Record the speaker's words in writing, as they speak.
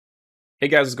Hey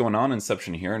guys, what's going on?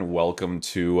 Inception here, and welcome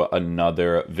to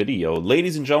another video.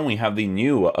 Ladies and gentlemen, we have the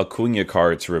new Acuna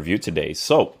card to review today.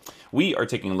 So, we are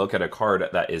taking a look at a card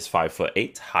that is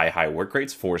 5'8", high work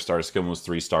rates, 4-star skill moves,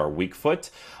 3-star weak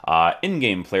foot.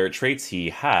 In-game player traits,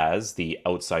 he has the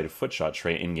outside foot shot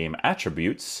trait. In-game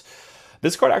attributes.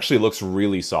 This card actually looks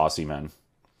really saucy, man.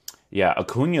 Yeah,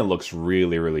 Acuna looks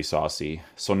really saucy.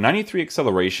 So 93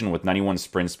 acceleration with 91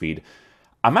 sprint speed.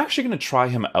 I'm actually going to try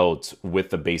him out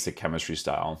with the basic chemistry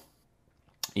style.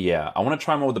 Yeah, I want to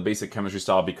try him out with the basic chemistry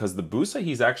style because the boost that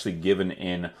he's actually given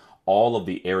in all of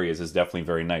the areas is definitely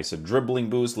very nice. A dribbling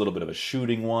boost, a little bit of a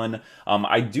shooting one.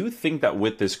 I do think that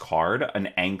with this card, an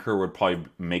anchor would probably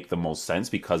make the most sense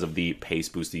because of the pace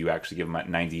boost that you actually give him at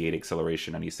 98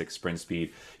 acceleration, 96 sprint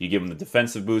speed. You give him the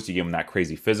defensive boost, you give him that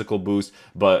crazy physical boost.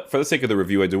 But for the sake of the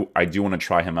review, I do want to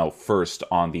try him out first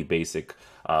on the basic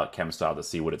chem style to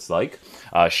see what it's like.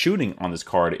 Shooting on this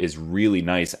card is really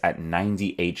nice at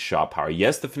 98 shot power.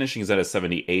 Yes, the finishing is at a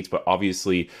 78, but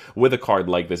obviously with a card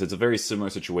like this, it's a very similar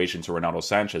situation to Ronaldo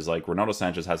Sanchez. Like, Ronaldo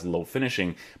Sanchez has low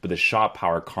finishing, but the shot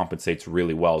power compensates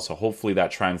really well. So hopefully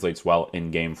that translates well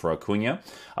in game for Acuna.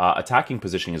 Attacking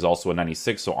positioning is also a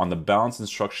 96, so on the balance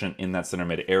instruction in that center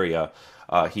mid area,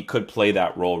 he could play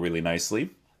that role really nicely.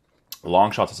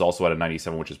 Long shots is also at a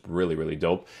 97, which is really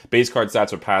dope. Base card stats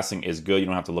for passing is good. You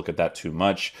don't have to look at that too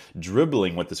much.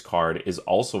 Dribbling with this card is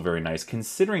also very nice,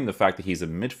 considering the fact that he's a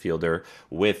midfielder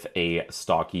with a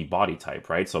stocky body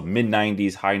type, right? So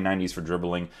mid-90s, high 90s for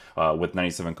dribbling with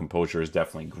 97 composure is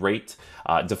definitely great.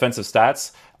 Defensive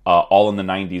stats, all in the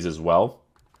 90s as well.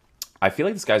 I feel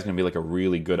like this guy's going to be like a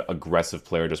really good aggressive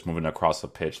player just moving across the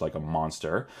pitch like a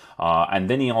monster. And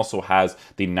then he also has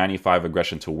the 95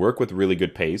 aggression to work with really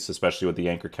good pace, especially with the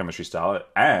anchor chemistry style,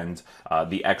 and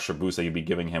the extra boost that you'd be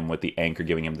giving him with the anchor,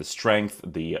 giving him the strength,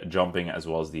 the jumping, as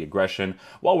well as the aggression,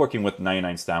 while working with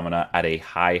 99 stamina at a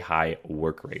high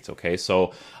work rate, okay?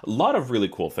 So a lot of really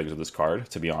cool things with this card,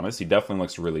 to be honest. He definitely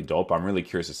looks really dope. I'm really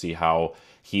curious to see how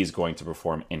he's going to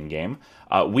perform in-game.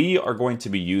 We are going to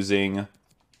be using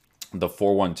the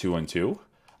 4-1-2-1-2,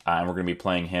 and we're going to be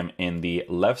playing him in the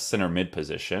left center mid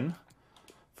position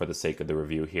for the sake of the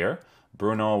review here.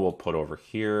 Bruno we'll put over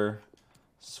here,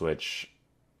 switch.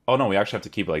 Oh no, we actually have to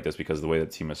keep it like this because of the way the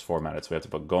team is formatted. So we have to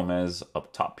put Gomez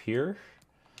up top here.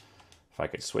 If I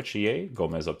could switch EA,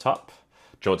 Gomez up top,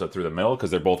 Jota through the middle because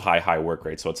they're both high work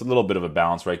rate. So it's a little bit of a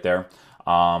balance right there.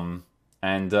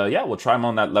 Yeah, we'll try him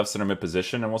on that left center mid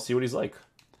position and we'll see what he's like.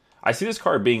 I see this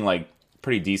card being like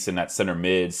pretty decent at center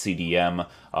mid, CDM,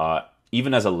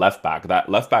 even as a left back. That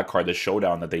left back card, the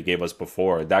showdown that they gave us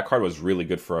before, that card was really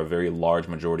good for a very large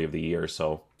majority of the year.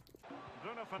 So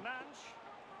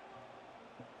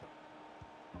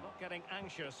not getting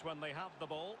anxious when they have the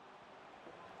ball.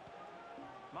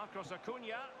 Marcos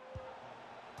Acuna.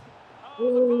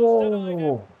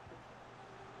 Oh.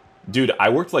 Dude, I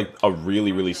worked like a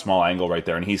really small angle right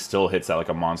there, and he still hits that like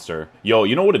a monster. Yo,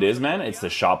 you know what it is, man? It's the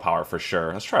shot power for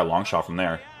sure. Let's try a long shot from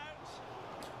there.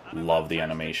 Love the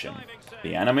animation.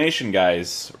 The animation,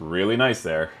 guys, really nice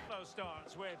there.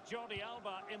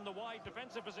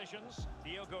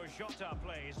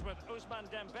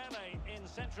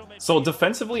 So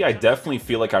defensively, I definitely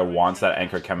feel like I want that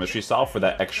anchor chemistry style for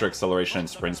that extra acceleration and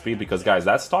sprint speed because, guys,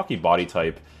 that stocky body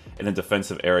type in the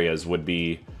defensive areas would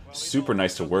be super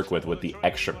nice to work with the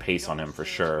extra pace on him for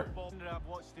sure.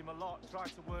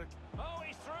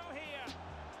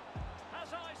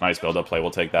 Nice build-up play.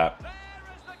 We'll take that.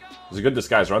 It was a good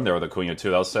disguise run there with Acuna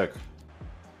too. That was sick.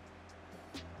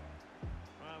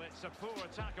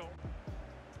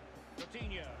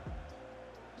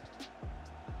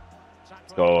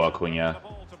 Let's go, Acuna.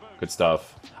 Good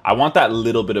stuff. I want that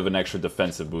little bit of an extra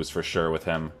defensive boost for sure with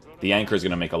him. The anchor is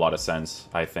going to make a lot of sense,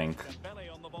 I think.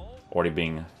 Already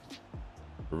being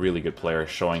a really good player,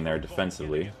 showing there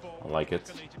defensively. I like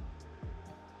it.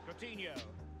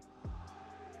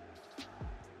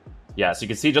 Yeah, so you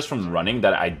can see just from running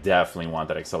that I definitely want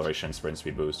that acceleration and sprint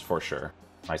speed boost for sure.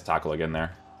 Nice tackle again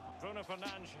there.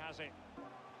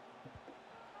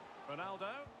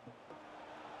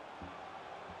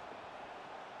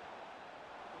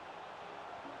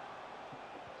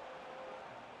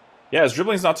 Yeah, his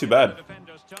dribbling's not too bad.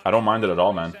 I don't mind it at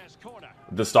all, man.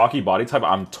 The stocky body type,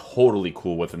 I'm totally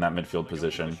cool with in that midfield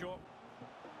position.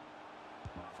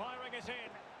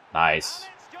 Nice.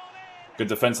 Good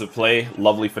defensive play.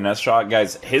 Lovely finesse shot.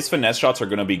 Guys, his finesse shots are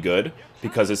going to be good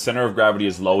because his center of gravity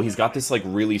is low. He's got this like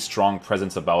really strong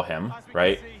presence about him,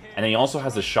 right? And then he also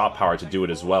has the shot power to do it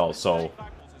as well, so...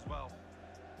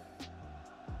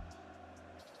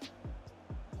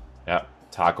 Yeah,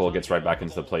 tackle gets right back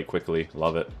into the play quickly.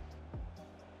 Love it.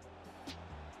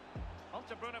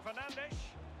 Fernandes.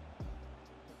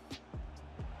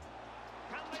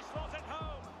 Can they slot it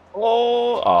home?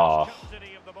 Oh,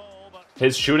 Custody of the ball, but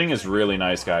his shooting is really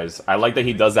nice, guys. I like that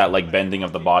he does that, like, bending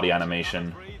of the body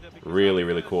animation. Really,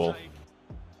 really cool.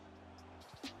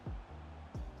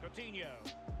 Coutinho.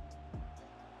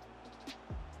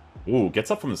 Ooh,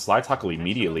 gets up from the slide tackle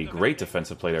immediately. Great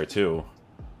defensive play there, too.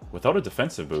 Without a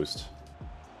defensive boost.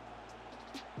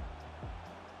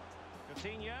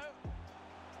 Coutinho.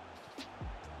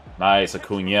 Nice,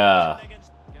 Acuna.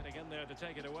 Getting in there to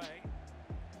take it away.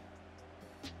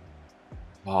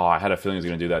 Oh, I had a feeling he was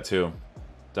going to do that, too.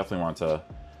 Definitely wanted to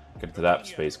get into that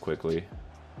space quickly.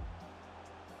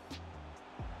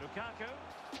 Lukaku.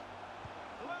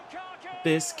 Lukaku.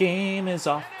 This game is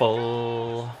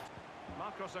awful.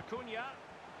 Marcos Acuna.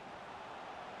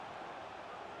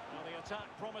 Well, the attack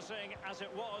promising as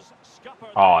it was. Scuppered.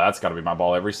 Oh, that's got to be my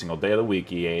ball every single day of the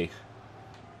week, EA.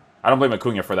 I don't blame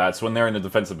Acuna for that. So when they're in the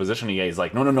defensive position, EA is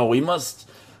like, no, no, no, we must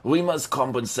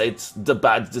compensate the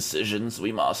bad decisions.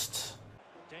 We must.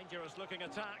 Dangerous looking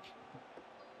attack.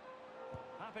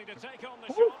 Happy to take on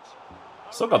the shot.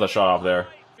 Still got the shot off there.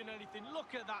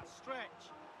 Look at that stretch.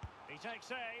 He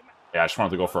takes aim. Yeah, I just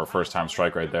wanted to go for a first-time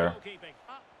strike right there.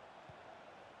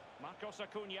 Marcos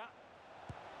Acuna.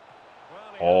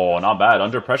 Oh, not bad.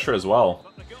 Under pressure as well.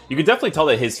 You can definitely tell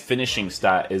that his finishing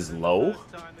stat is low,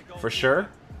 for sure.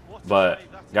 But,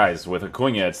 guys, with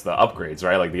Acuna, it's the upgrades,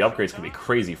 right? Like, the upgrades can be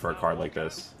crazy for a card like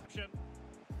this.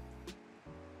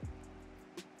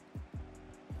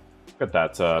 Look at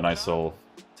that nice little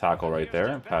tackle right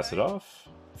there. Pass it off.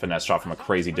 Finesse shot from a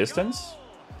crazy distance.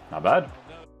 Not bad.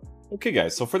 Okay,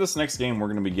 guys, so for this next game, we're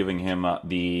going to be giving him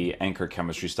the Anchor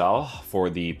Chemistry style for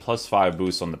the +5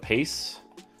 boost on the pace,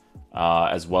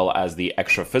 as well as the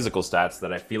extra physical stats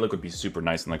that I feel like would be super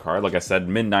nice in the card. Like I said,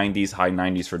 mid-90s, high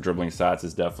 90s for dribbling stats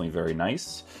is definitely very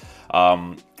nice.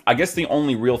 I guess the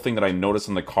only real thing that I noticed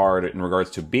on the card in regards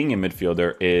to being a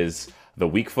midfielder is the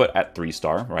weak foot at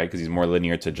 3-star, right? Because he's more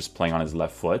linear to just playing on his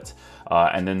left foot.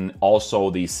 And then also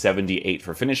the 78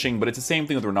 for finishing, but it's the same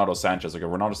thing with Ronaldo Sanchez. Like,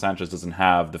 Ronaldo Sanchez doesn't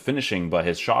have the finishing, but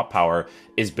his shot power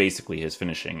is basically his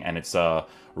finishing. And it's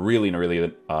really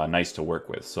nice to work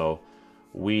with. So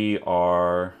we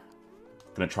are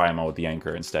going to try him out with the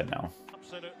Anchor instead now.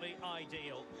 Absolutely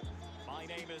ideal. My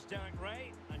name is Derek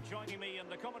Ray, and joining me in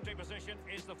the commentary position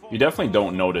is the You definitely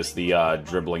don't notice the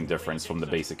dribbling difference from the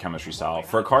basic chemistry style.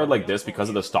 For a card like this, because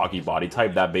of the stocky body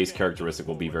type, that base characteristic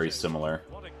will be very similar.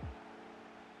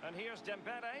 And here's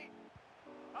Dembele.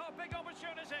 Oh, big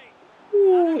opportunity.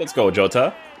 Ooh, let's go,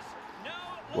 Jota.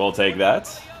 We'll take that.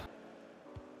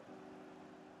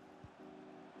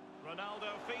 Ronaldo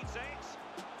feeds it.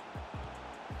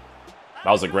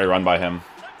 That was a great run by him.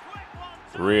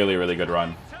 Really good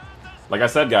run. Like I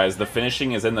said, guys, the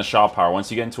finishing is in the shot power. Once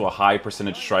you get into a high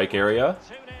percentage strike area,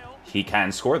 he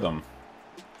can score them.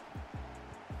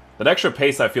 That extra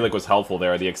pace I feel like was helpful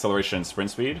there, the acceleration and sprint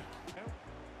speed.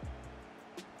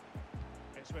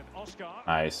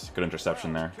 Nice, good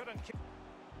interception there.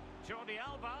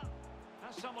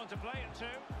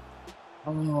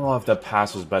 Oh, if the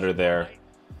pass was better there.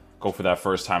 Go for that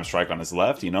first time strike on his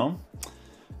left, you know?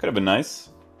 Could have been nice.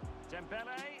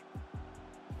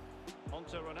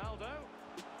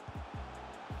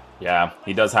 Yeah,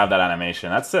 he does have that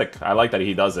animation. That's sick. I like that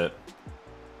he does it.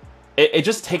 It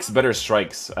just takes better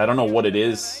strikes. I don't know what it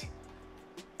is.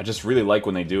 I just really like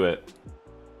when they do it.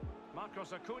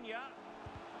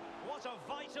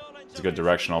 It's a good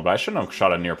directional, but I shouldn't have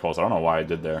shot a near post. I don't know why I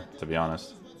did there, to be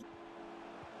honest.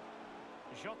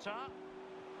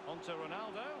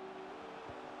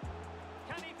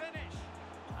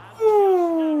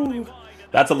 Ooh.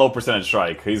 That's a low percentage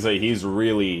strike. He's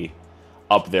really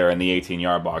up there in the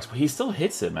 18-yard box, but he still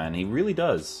hits it, man. He really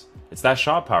does. It's that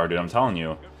shot power, dude. I'm telling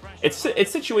you. It's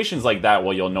situations like that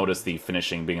where you'll notice the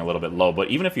finishing being a little bit low, but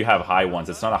even if you have high ones,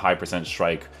 it's not a high percentage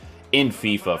strike in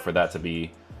FIFA for that to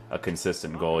be a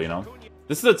consistent goal, you know?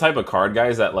 This is the type of card,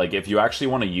 guys, that, like, if you actually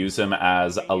want to use him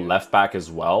as a left back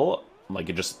as well, like,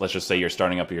 let's just say you're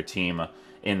starting up your team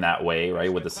in that way,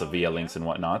 right, with the Sevilla links and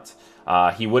whatnot,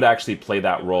 he would actually play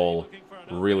that role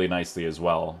really nicely as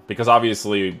well, because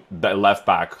obviously the left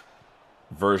back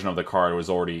version of the card was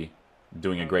already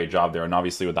doing a great job there, and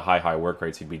obviously with the high work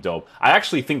rates he'd be dope. I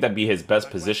actually think that'd be his best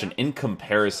position in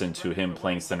comparison to him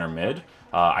playing center mid.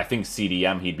 I think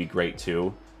CDM he'd be great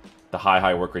too. The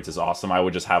high work rates is awesome. I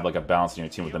would just have like a balance in your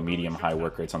team with the medium high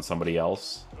work rates on somebody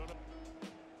else.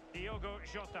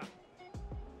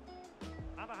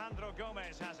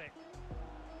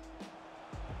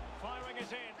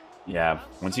 Yeah,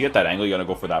 once you get that angle, you gotta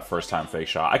go for that first time fake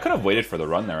shot. I could have waited for the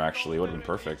run there, actually. It would have been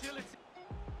perfect.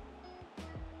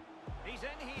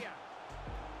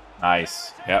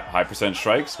 Nice. Yep, high percent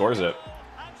strike, scores it.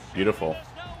 Beautiful.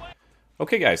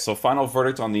 Okay, guys, so final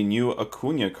verdict on the new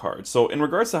Acuna card. So in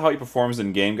regards to how he performs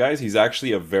in game, guys, he's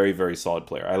actually a very, very solid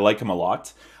player. I like him a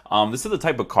lot. This is the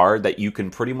type of card that you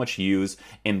can pretty much use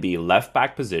in the left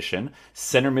back position,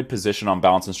 center mid position on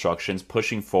balance instructions,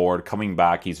 pushing forward, coming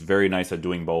back. He's very nice at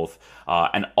doing both.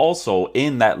 And also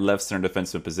in that left center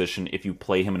defensive position, if you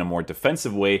play him in a more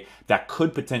defensive way, that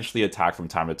could potentially attack from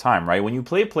time to time, right? When you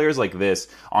play players like this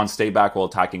on stay back while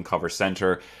attacking cover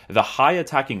center, the high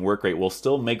attacking work rate will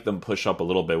still make them push up a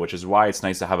little bit, which is why it's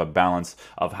nice to have a balance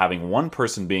of having one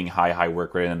person being high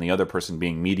work rate and the other person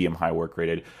being medium high work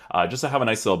rated, just to have a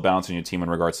nice little balance in your team in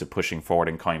regards to pushing forward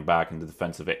and coming back into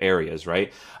defensive areas,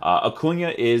 right?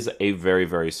 Acuna is a very,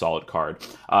 very solid card.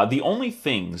 The only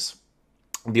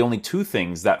two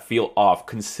things that feel off,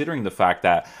 considering the fact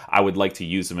that I would like to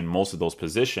use them in most of those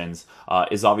positions,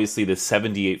 is obviously the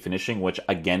 78 finishing, which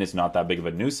again is not that big of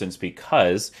a nuisance,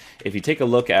 because if you take a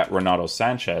look at Renato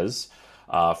Sanchez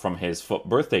from his foot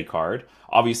birthday card,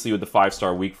 obviously with the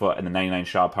 5-star weak foot and the 99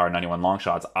 shot power, 91 long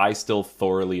shots, I still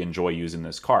thoroughly enjoy using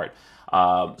this card.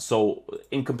 So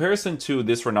in comparison to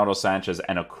this Renato Sanchez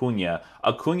and Acuna,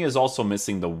 Acuna is also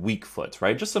missing the weak foot,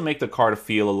 right? Just to make the card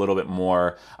feel a little bit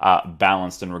more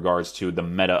balanced in regards to the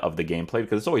meta of the gameplay,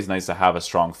 because it's always nice to have a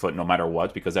strong foot no matter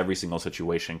what, because every single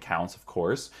situation counts, of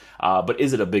course. But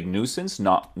is it a big nuisance?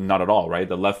 Not at all, right?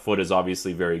 The left foot is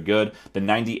obviously very good. The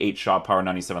 98 shot power,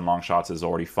 97 long shots is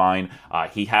already fine.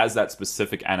 He has that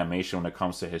specific animation when it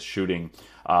comes to his shooting,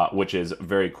 which is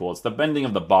very cool. It's the bending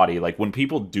of the body. Like when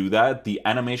people do that, the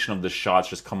animation of the shots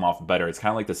just come off better. It's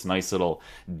kind of like this nice little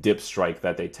dip strike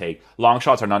that they take. Long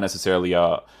shots are not necessarily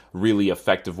a really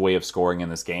effective way of scoring in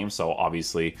this game. So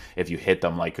obviously if you hit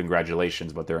them, like,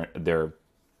 congratulations, but they're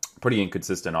pretty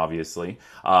inconsistent, obviously.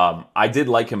 I did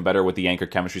like him better with the anchor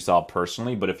chemistry style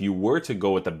personally, but if you were to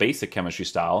go with the basic chemistry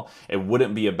style, it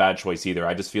wouldn't be a bad choice either.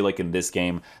 I just feel like in this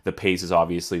game, the pace is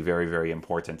obviously very, very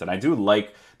important. And I do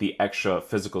like the extra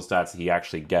physical stats that he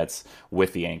actually gets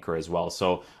with the anchor as well.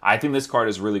 So I think this card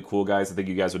is really cool, guys. I think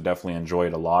you guys would definitely enjoy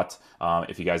it a lot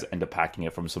if you guys end up packing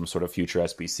it from some sort of future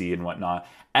SBC and whatnot.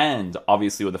 And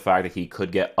obviously with the fact that he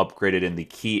could get upgraded in the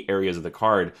key areas of the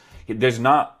card, there's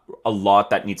not a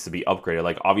lot that needs to be upgraded.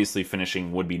 Like, obviously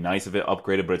finishing would be nice if it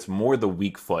upgraded, but it's more the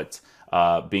weak foot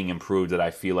being improved that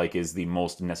I feel like is the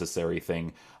most necessary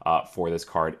thing for this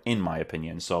card, in my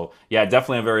opinion. So yeah,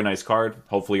 definitely a very nice card.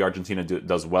 Hopefully Argentina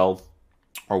does well,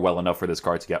 or well enough for this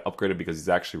card to get upgraded, because he's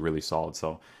actually really solid.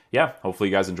 So yeah, hopefully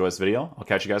you guys enjoy this video. I'll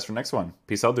catch you guys for the next one.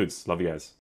 Peace out, dudes. Love you guys.